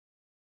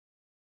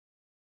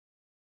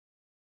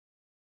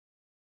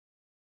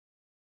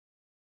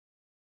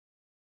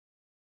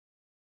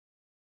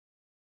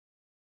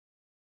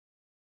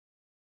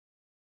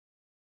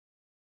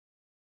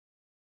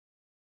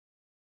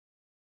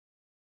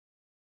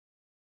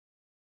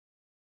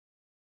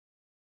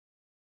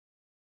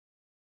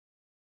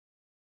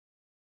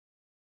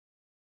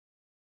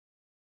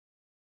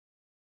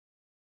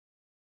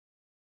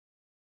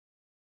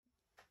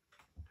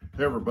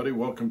Hey everybody,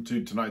 welcome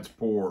to tonight's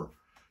pour.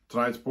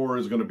 Tonight's pour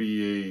is going to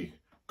be a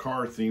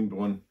car themed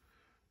one.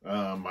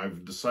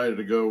 I've decided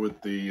to go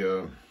with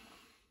the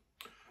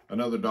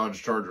another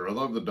Dodge Charger. I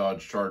love the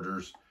Dodge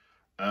Chargers.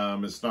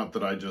 It's not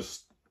that I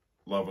just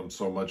love them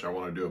so much I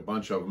want to do a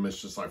bunch of them.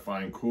 It's just I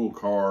find cool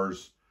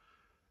cars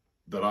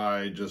that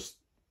I just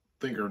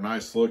think are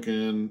nice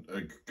looking,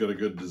 got a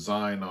good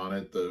design on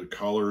it, the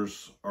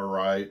colors are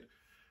right,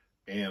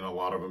 and a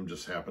lot of them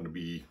just happen to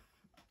be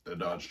a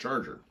Dodge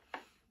Charger.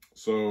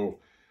 So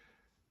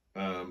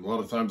a lot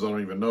of times I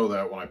don't even know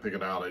that when I pick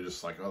it out. I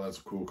just like, oh, that's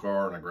a cool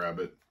car, and I grab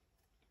it.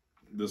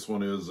 This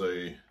one is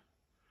a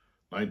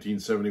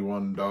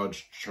 1971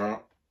 Dodge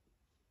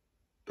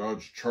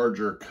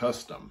Charger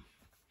Custom.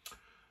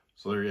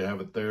 So there you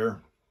have it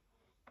there.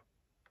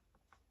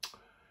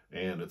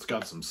 And it's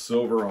got some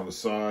silver on the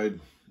side.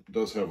 It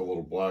does have a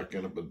little black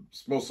in it, but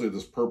it's mostly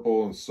this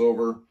purple and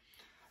silver.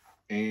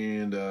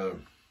 And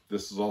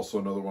this is also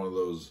another one of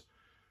those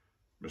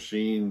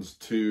Machines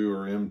 2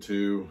 or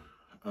M2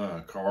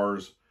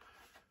 cars.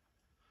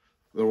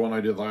 The one I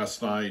did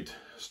last night,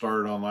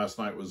 started on last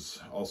night, was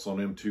also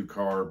an M2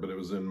 car, but it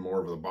was in more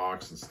of the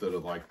box instead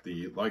of like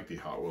the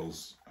Hot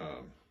Wheels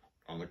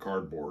on the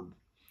cardboard.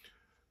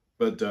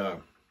 But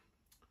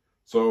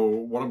so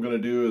what I'm going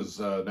to do is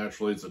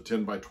naturally it's a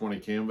 10 by 20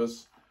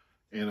 canvas,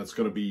 and it's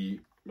going to be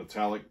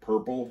metallic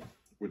purple,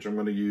 which I'm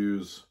going to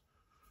use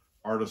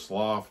Artist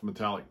Loft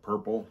metallic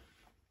purple,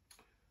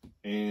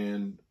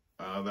 and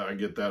that I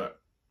get that at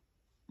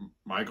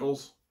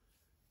Michael's.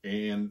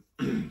 And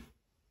and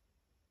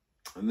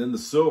then the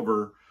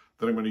silver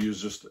that I'm going to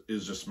use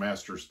is just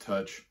Master's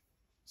Touch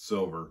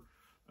silver,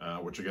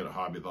 which I get at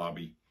Hobby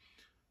Lobby.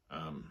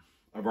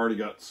 I've already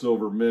got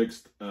silver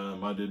mixed.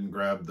 I didn't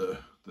grab the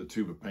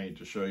tube of paint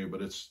to show you,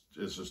 but it's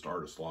just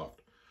Artist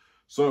Loft.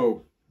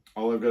 So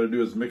all I've got to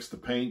do is mix the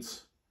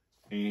paints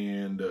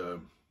and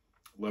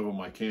level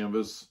my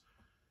canvas,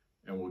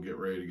 and we'll get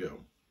ready to go.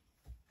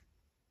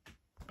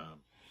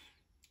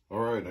 All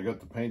right, I got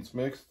the paints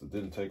mixed. It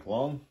didn't take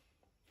long.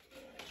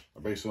 I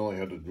basically only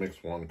had to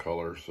mix one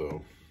color,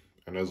 so,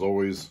 and as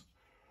always,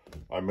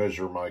 I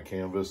measure my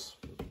canvas,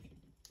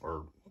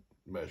 or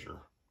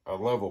I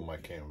level my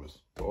canvas.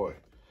 Boy,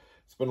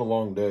 it's been a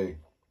long day.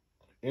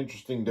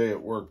 Interesting day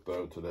at work,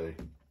 though, today.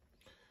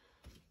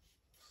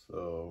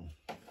 So,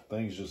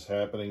 things just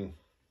happening.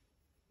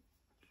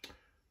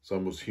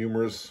 Some was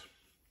humorous,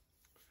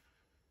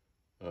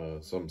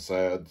 some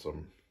sad,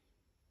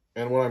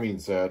 and when I mean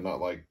sad,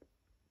 not like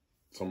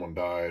someone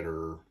died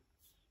or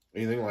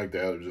anything like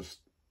that. It just,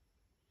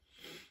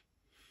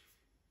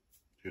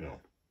 you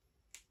know,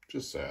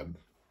 just sad.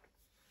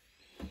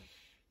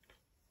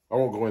 I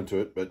won't go into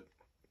it, but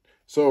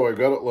so I've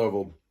got it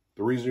leveled.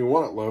 The reason you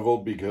want it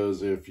leveled,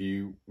 because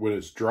when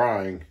it's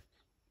drying,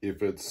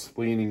 if it's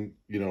leaning,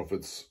 if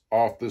it's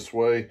off this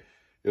way,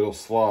 it'll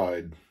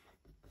slide.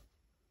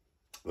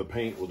 The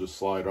paint will just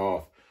slide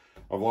off.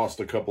 I've lost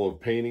a couple of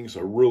paintings,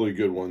 really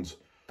good ones.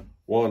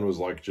 One was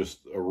like just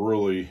a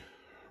really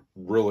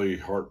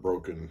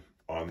heartbroken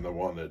on the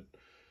one that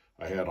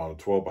I had on a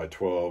 12 by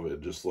 12.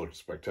 It just looked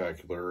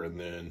spectacular. And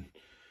then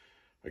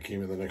I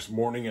came in the next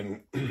morning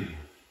and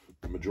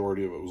the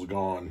majority of it was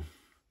gone.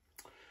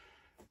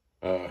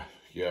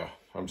 Yeah,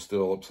 I'm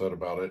still upset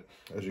about it,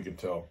 as you can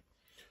tell.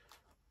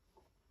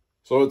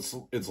 So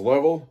it's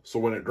level, so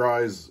when it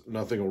dries,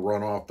 nothing will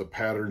run off. The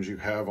patterns you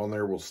have on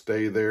there will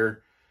stay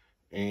there,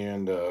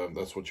 and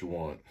that's what you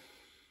want.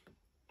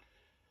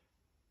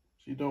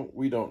 So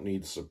we don't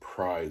need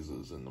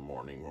surprises in the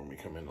morning when we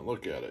come in and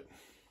look at it.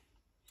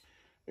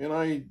 And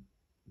I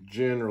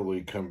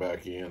generally come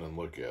back in and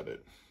look at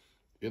it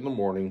in the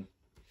morning.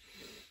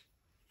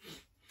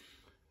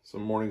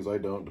 Some mornings I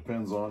don't,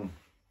 depends on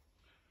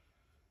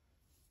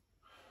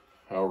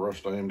how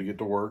rushed I am to get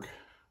to work.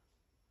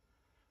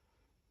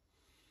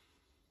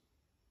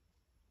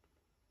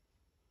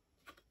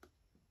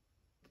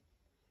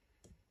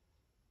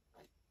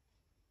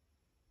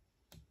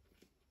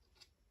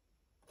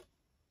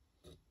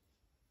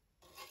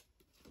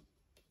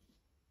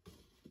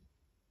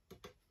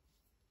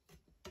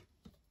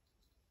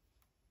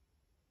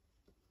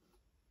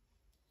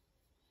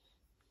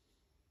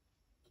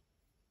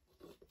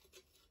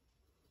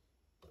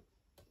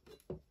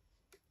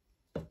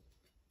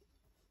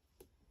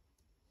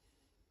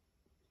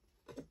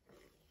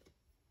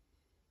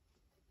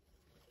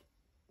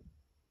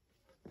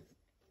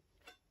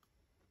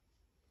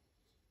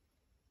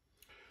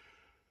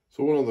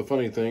 So one of the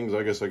funny things,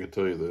 I guess I could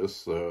tell you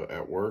this,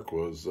 at work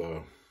was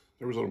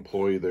there was an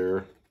employee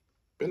there,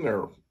 been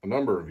there a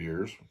number of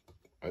years,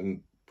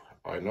 and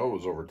I know it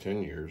was over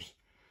 10 years,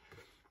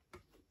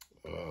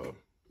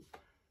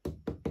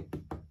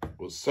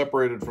 was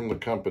separated from the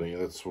company.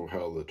 That's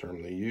how the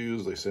term they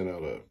use. They sent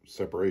out a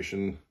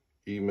separation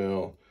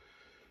email.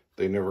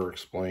 They never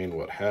explained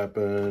what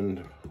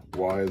happened,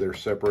 why they're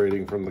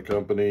separating from the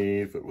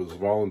company, if it was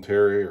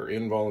voluntary or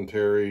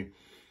involuntary.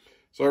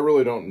 So I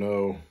really don't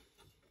know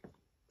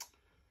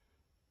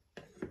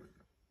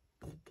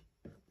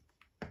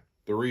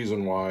the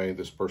reason why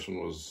this person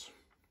was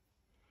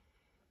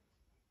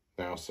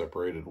now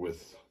separated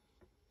with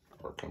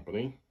our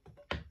company.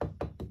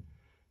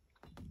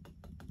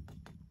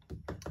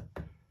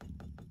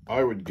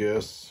 I would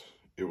guess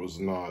it was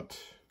not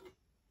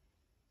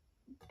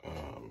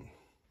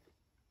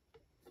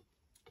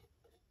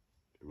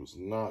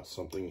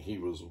something he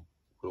was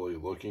really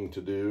looking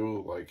to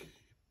do, like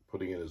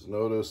putting in his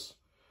notice,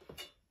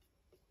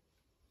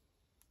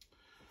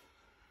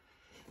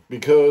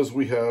 because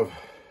we have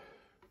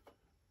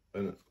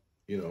a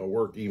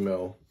work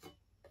email,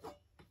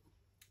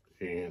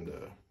 and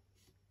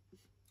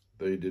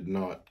they did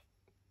not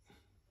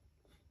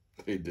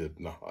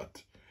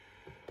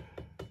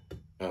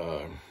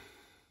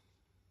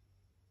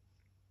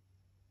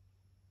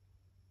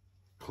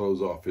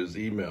close off his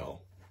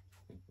email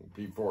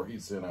before he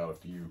sent out a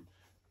few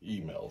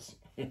emails.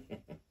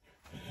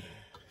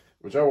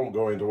 Which I won't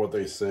go into what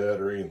they said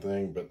or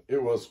anything, but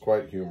it was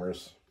quite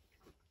humorous.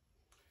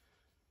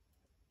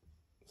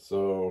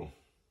 So,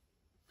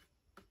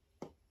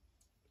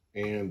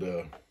 and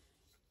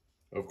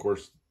of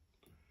course,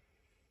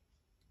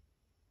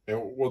 and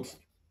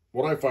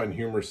what I find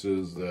humorous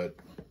is that,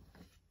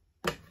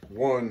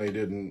 one, they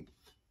didn't,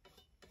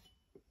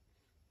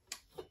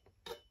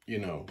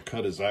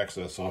 cut his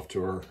access off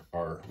to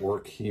our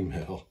work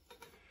email.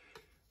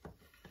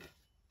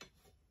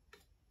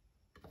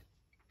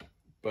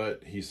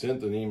 But he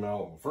sent an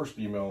email, first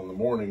email in the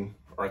morning,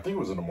 or I think it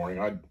was in the morning.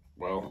 I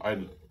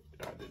didn't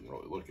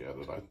really look at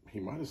it. He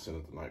might have sent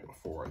it the night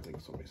before, I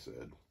think somebody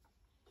said.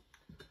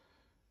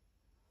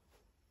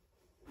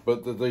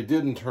 But that they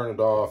didn't turn it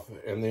off,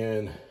 and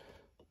then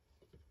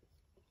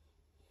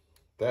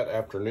that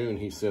afternoon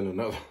he sent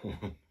another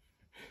one.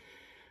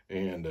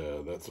 And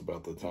that's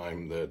about the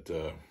time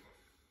that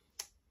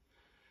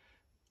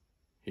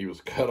he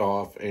was cut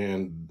off,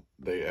 and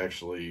they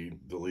actually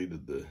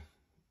deleted the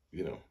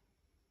email.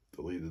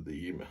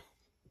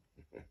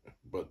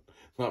 But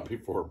not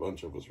before a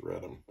bunch of us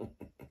read them.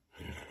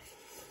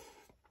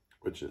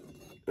 Which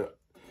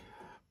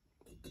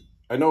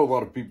I know a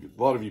lot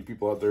of you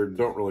people out there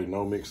don't really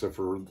know me, except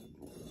for,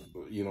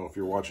 if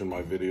you're watching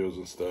my videos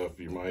and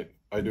stuff, you might.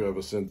 I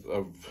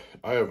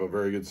have a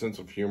very good sense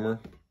of humor.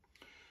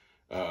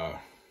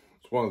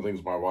 It's one of the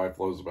things my wife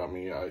loves about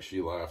me.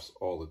 She laughs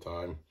all the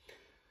time,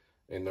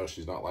 and no,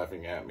 she's not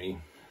laughing at me.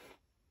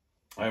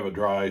 I have a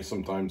dry,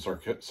 sometimes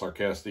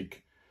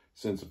sarcastic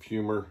sense of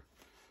humor,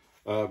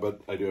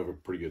 but I do have a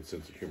pretty good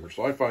sense of humor.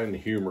 So I find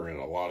humor in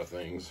a lot of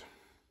things.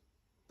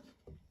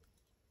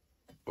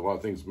 A lot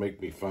of things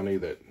make me funny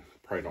that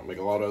probably don't make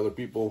a lot of other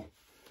people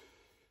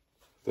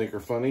think are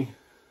funny,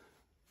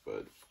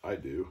 but I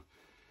do.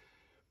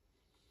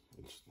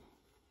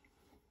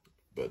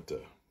 But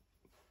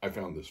I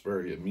found this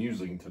very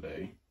amusing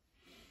today.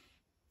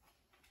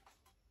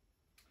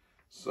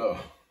 So,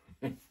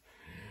 and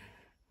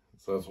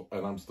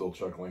I'm still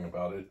chuckling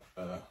about it.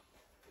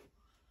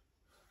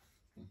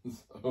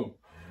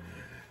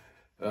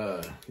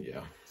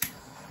 Yeah.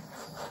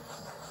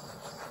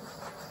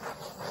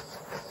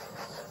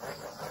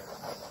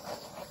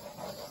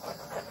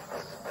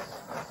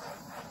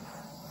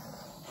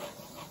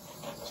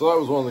 So that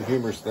was one of the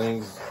humorous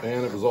things,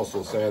 and it was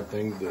also a sad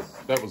thing.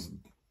 That was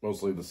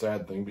mostly the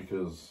sad thing,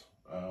 because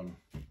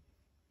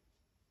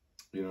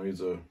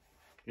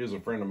he's a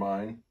friend of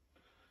mine,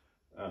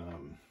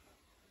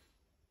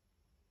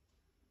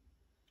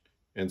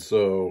 and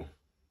so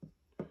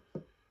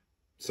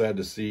sad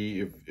to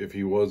see if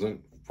he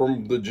wasn't,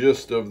 from the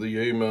gist of the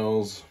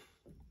emails,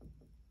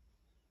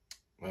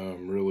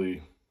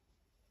 really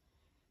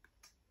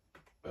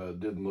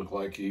didn't look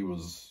like he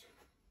was,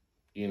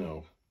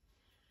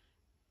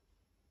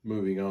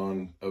 moving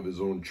on of his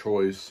own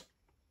choice.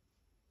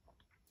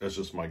 That's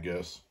just my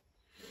guess.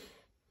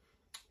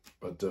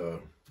 But,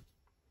 so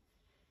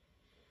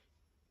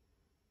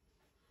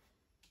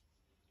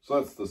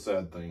that's the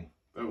sad thing.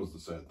 That was the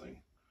sad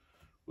thing.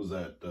 Was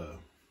that,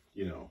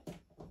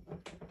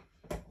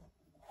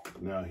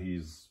 now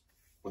he's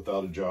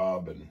without a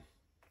job, and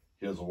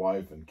he has a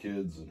wife and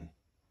kids, and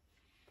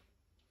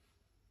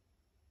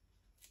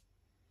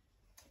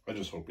I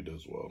just hope he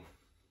does well.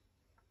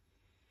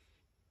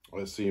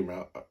 I see him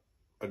out.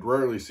 I'd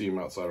rarely see him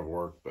outside of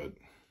work,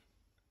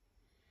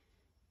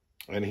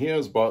 and he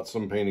has bought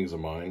some paintings of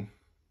mine.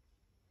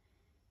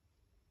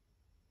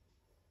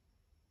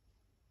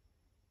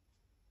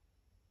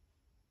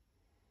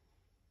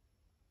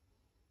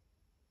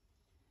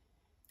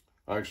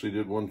 I actually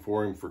did one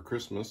for him for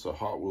Christmas, a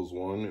Hot Wheels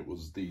one. It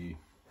was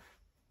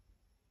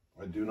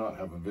I do not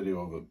have a video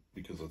of it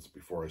because that's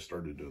before I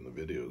started doing the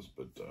videos,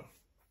 but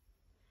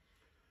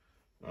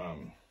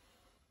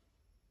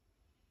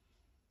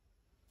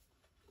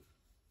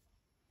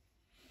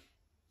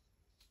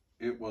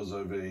it was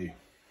a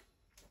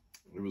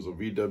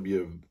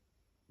VW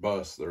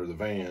bus, or the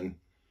van,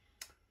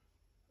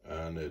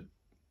 and it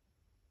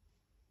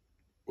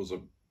was a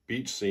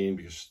beach scene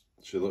because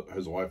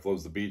his wife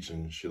loves the beach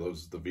and she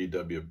loves the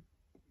VW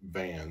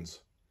vans,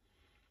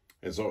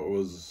 and so it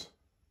was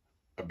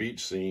a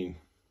beach scene,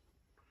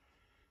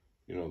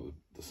 the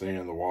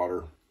sand, the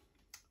water,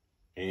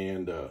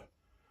 and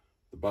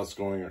the bus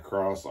going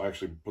across. I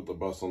actually put the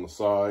bus on the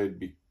side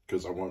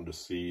because I wanted to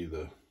see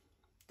the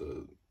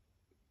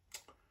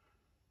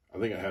I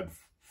think I had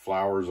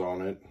flowers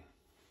on it,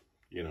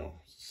 you know,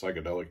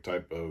 psychedelic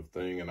type of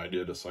thing, and I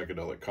did a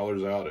psychedelic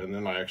colors out, and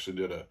then I actually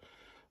did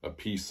a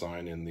peace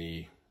sign in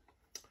the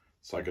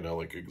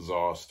psychedelic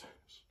exhaust.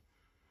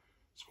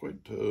 It's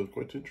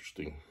quite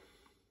interesting.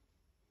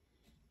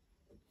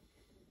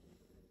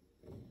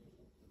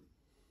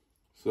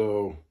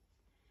 So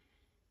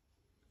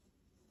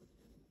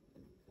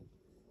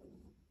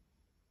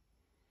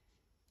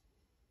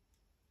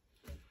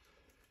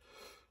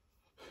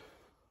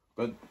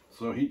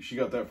she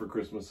got that for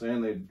Christmas,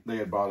 and they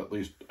had bought at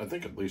least, I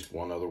think, at least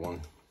one other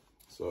one.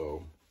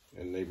 So,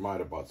 and they might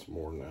have bought some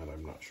more than that,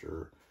 I'm not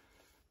sure.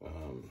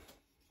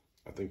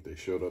 I think they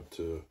showed up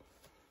to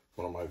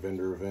one of my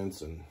vendor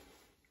events, and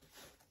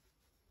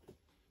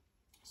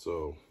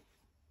so,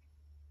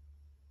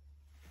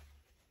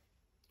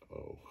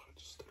 oh, I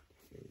just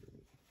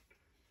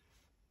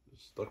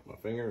stuck my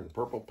finger in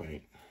purple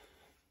paint.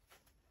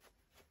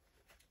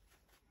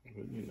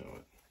 Wouldn't you know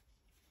it?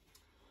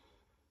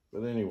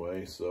 But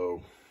anyway,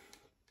 so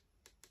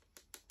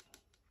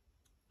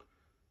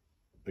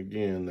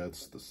again,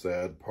 that's the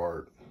sad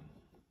part.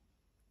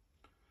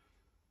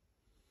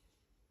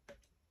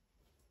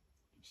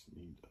 Just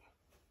need to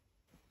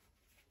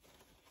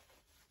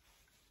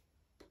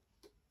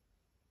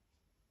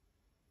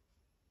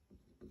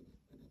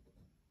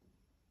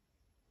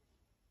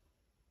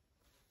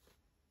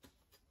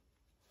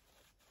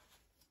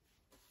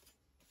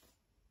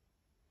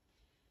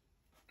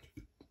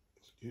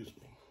excuse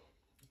me.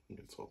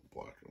 It's all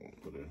black I want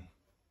to put in.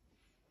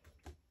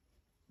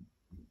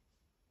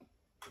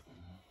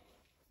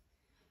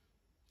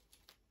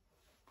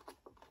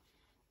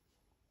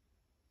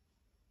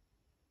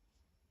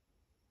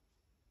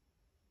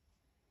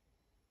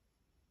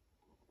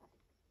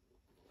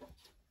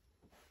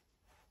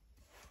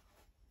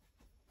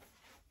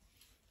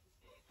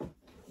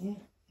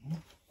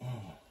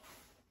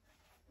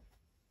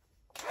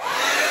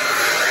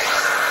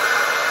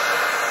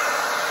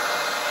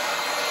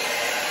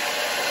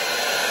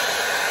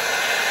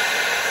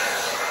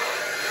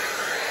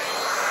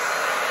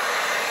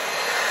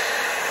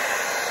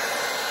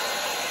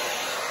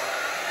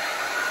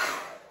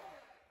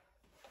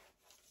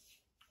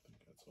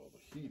 All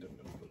the heat I'm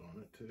going to put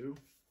on it too.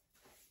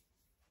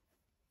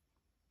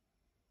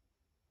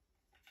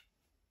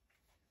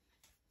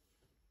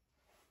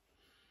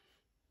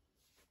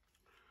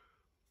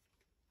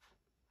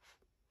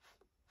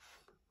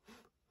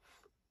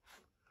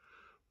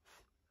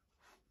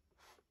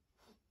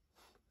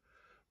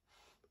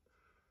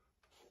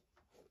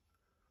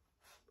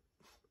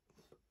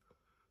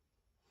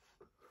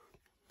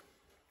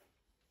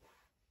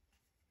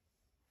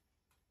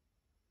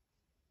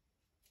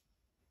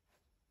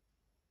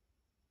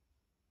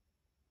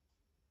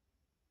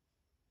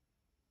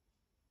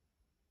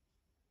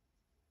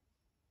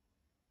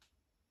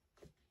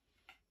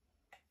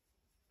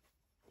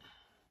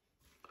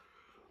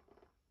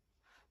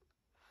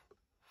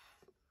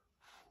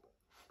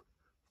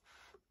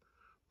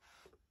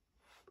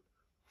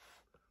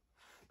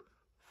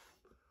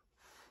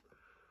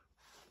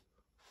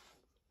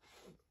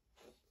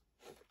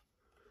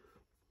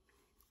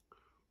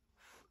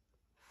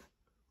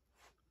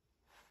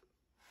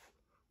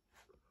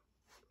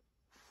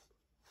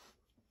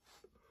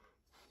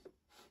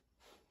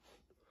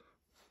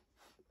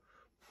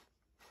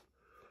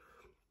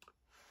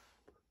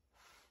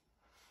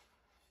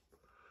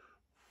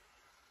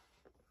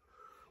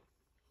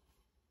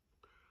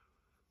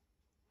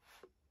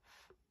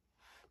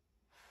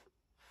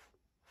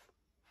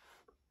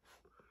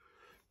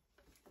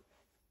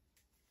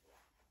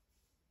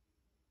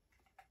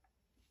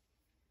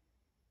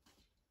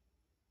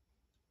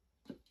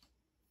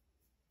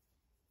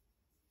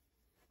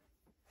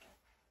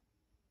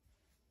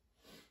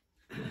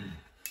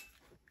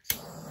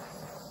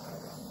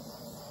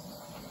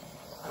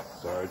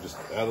 Sorry, just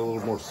add a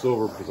little more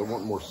silver because I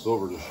want more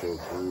silver to show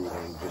through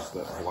than just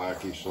that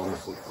blackish,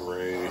 almost look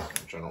gray,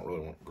 which I don't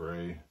really want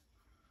gray.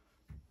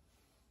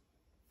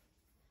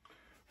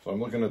 So I'm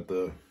looking at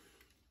the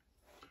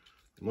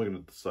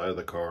side of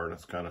the car, and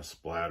it's kind of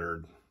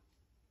splattered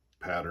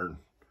pattern.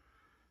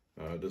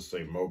 It does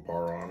say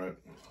Mopar on it.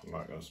 I'm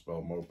not going to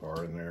spell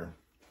Mopar in there,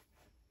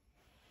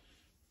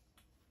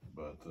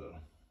 but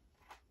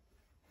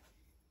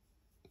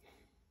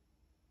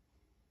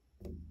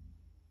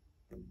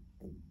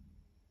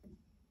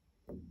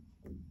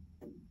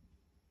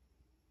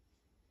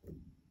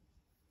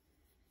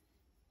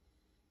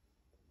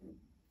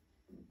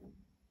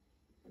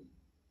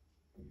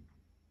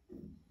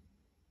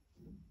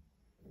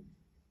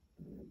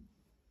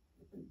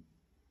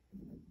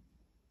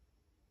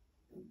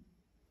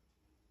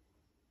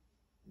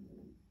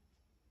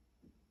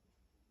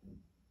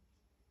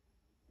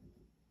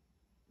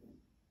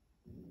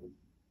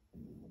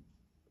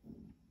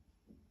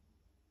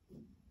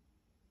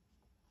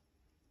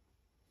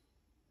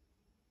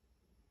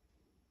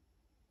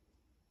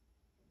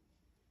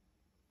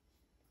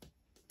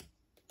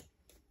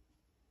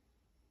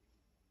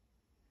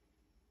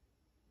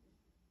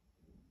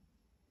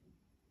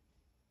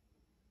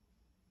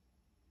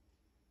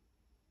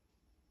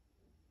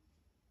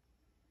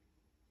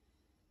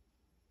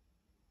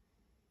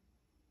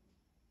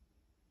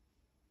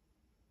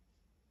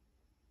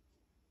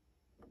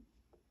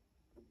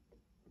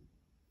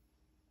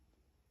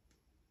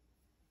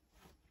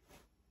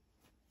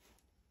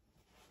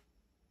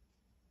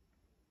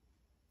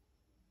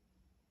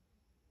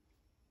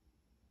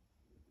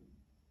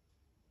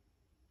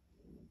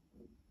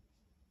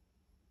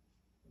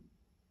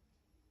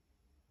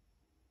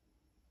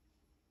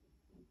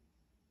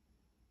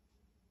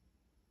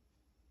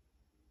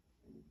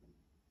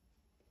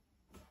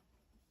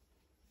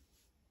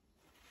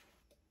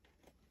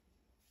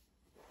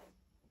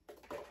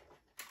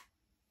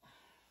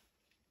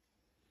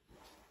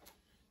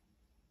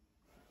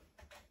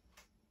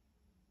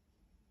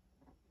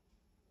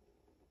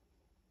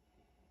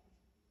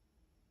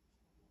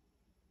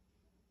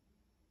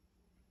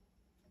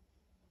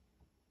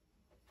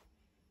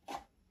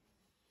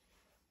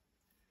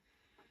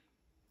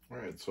All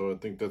right, so I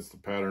think that's the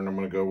pattern I'm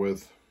going to go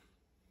with.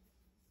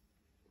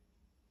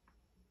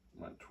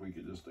 Might tweak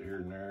it just here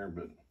and there,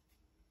 but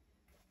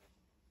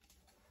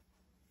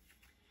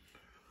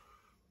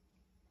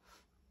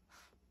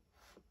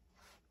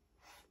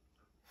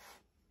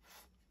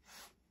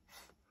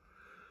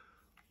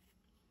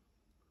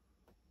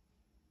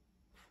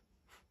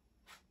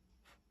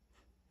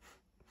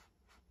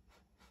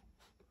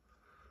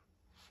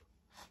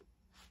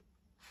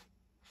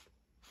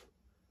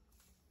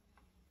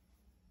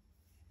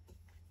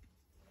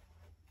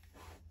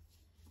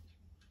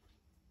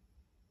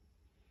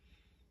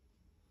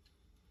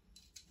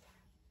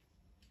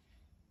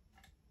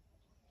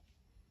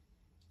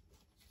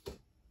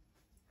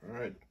all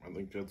right, I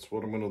think that's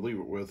what I'm going to leave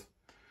it with.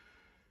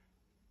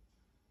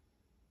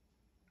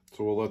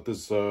 So we'll let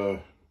this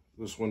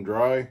this one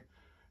dry,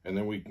 and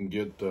then we can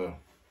get the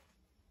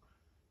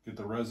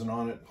resin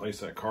on it, place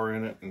that car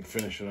in it, and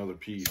finish another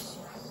piece.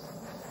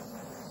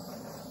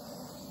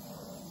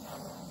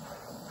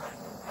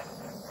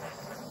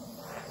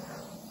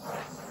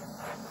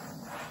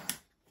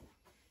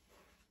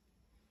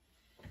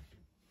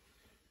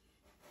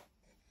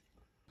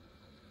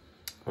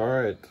 All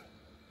right,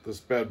 this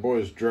bad boy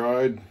is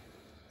dried.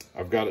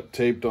 I've got it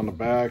taped on the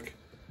back.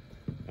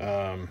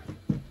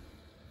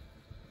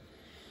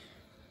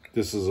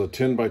 This is a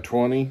 10 by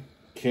 20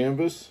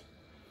 canvas.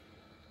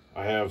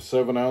 I have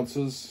 7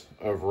 ounces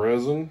of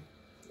resin.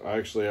 I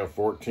actually have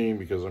 14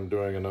 because I'm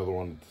doing another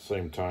one at the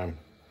same time.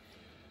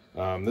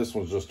 This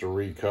one's just a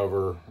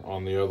recover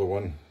on the other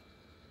one.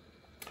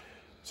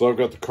 So I've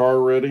got the car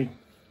ready.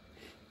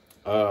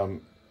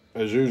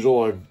 As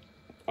usual,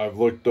 I've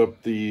looked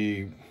up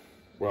the,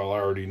 well, I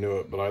already knew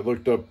it, but I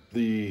looked up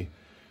the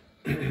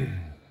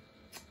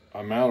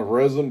amount of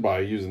resin by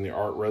using the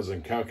art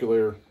resin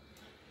calculator.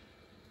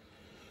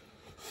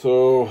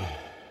 So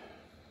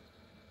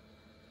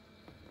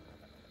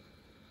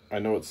I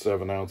know it's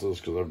 7 ounces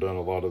because I've done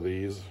a lot of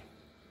these,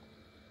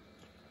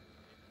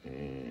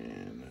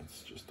 and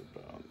that's just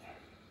about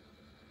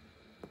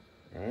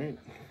right.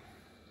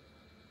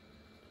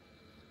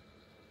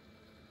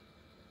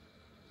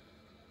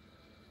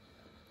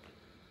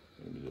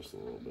 Maybe just a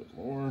little bit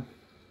more.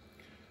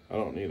 I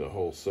don't need a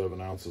whole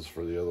 7 ounces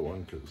for the other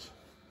one because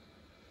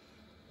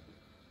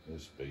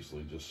it's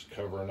basically just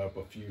covering up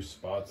a few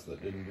spots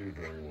that didn't do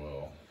very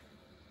well.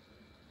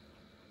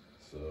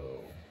 So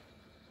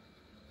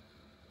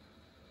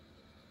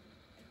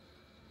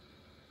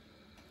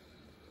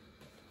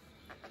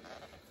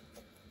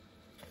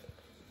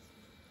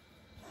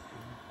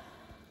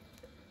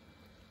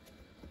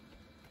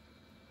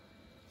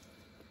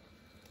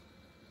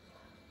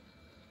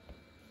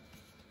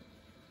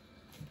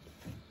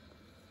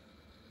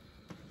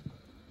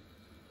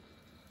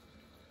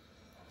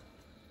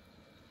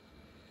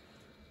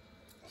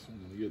I'm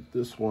going to get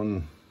this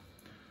one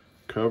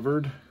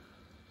covered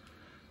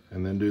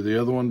and then do the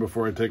other one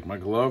before I take my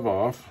glove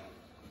off.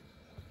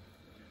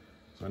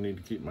 So I need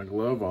to keep my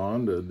glove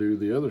on to do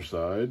the other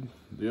side,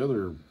 the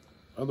other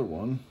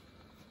one.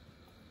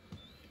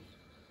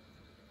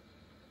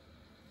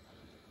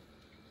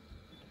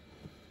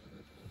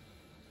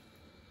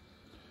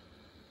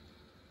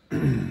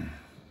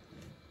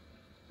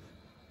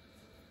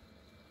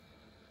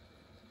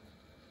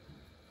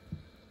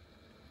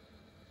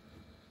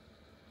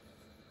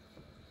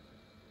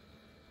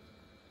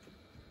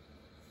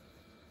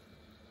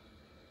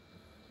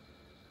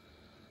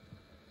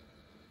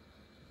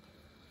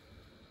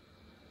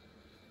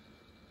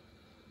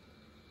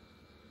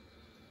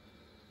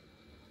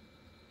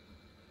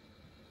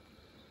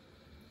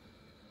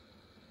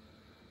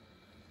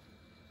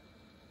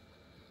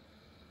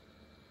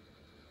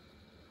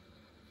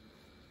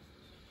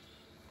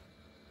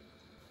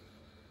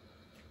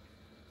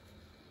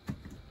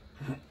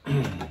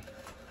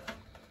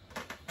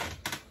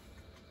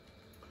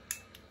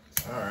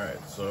 Alright,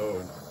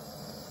 so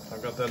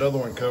I've got that other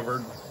one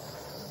covered.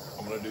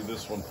 I'm going to do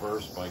this one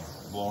first by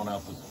blowing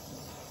out the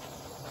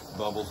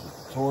bubbles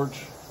with the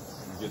torch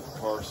and get the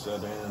car set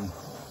in,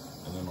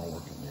 and then I'll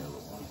work on the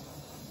other one.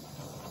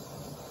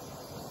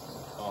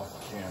 Off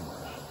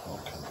camera, I'll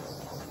cut that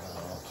part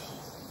out.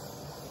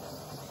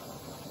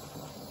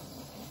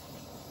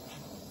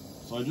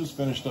 So I just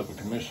finished up a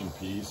commission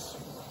piece.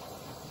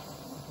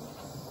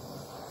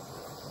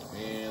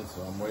 And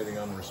so I'm waiting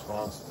on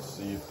response to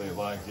see if they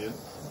like it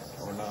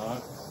or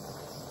not.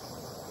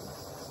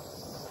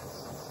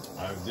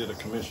 I did a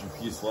commission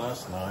piece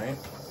last night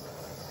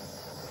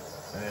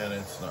and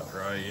it's not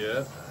dry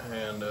yet.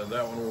 And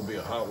that one will be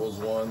a Hot Wheels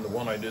one. The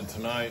one I did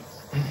tonight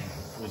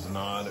was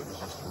not. It was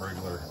just a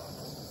regular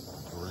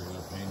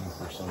painting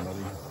for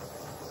somebody.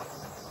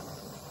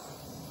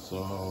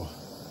 So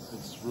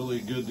it's really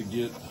good to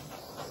get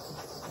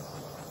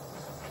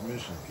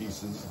commission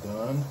pieces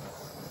done.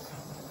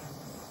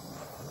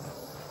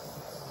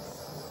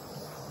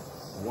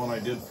 The one I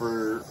did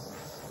for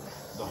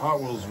the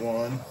Hot Wheels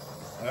one,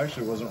 I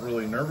actually wasn't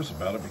really nervous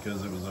about it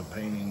because it was a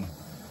painting,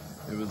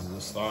 it was the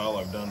style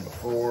I've done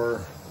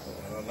before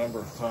a number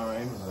of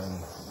times,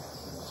 and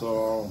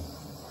so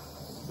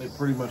they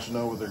pretty much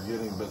know what they're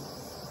getting. But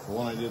the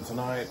one I did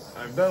tonight,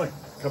 I've done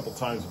a couple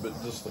times, but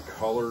just the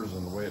colors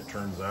and the way it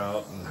turns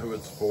out and who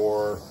it's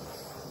for,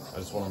 I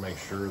just want to make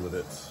sure that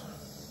it's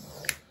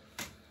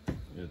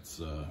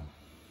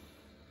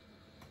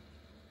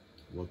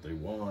what they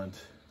want.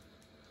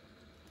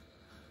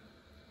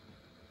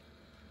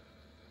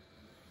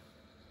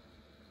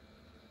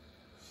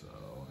 So,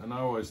 and I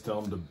always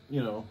tell them to,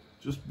 you know,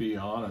 just be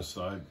honest.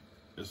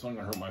 It's not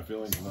gonna hurt my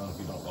feelings enough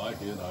if you don't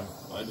like it.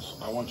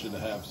 I want you to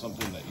have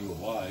something that you would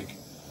like.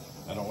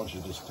 I don't want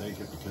you to just take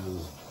it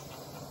because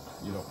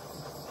you don't,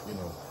 you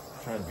know,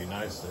 trying to be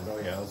nice. Say, oh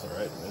yeah, that's all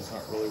right. It's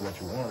not really what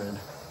you wanted.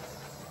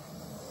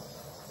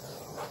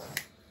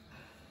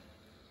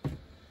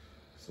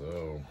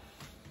 So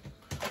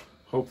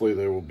hopefully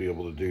they will be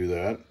able to do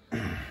that.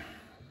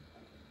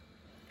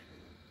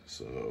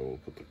 So we'll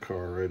put the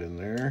car right in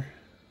there.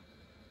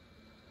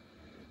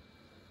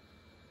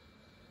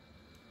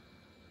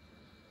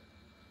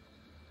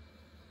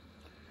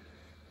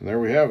 And there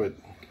we have it.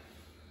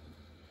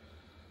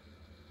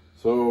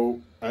 So,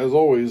 as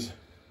always,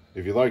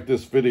 if you like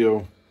this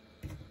video,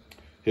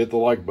 hit the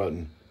like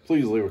button.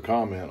 Please leave a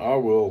comment. I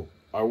will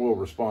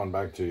respond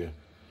back to you.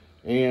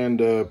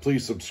 And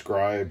please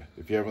subscribe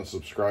if you haven't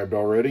subscribed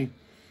already.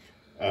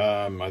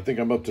 I think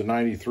I'm up to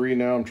 93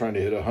 now. I'm trying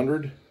to hit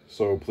 100.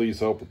 So please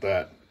help with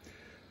that.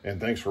 And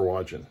thanks for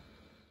watching.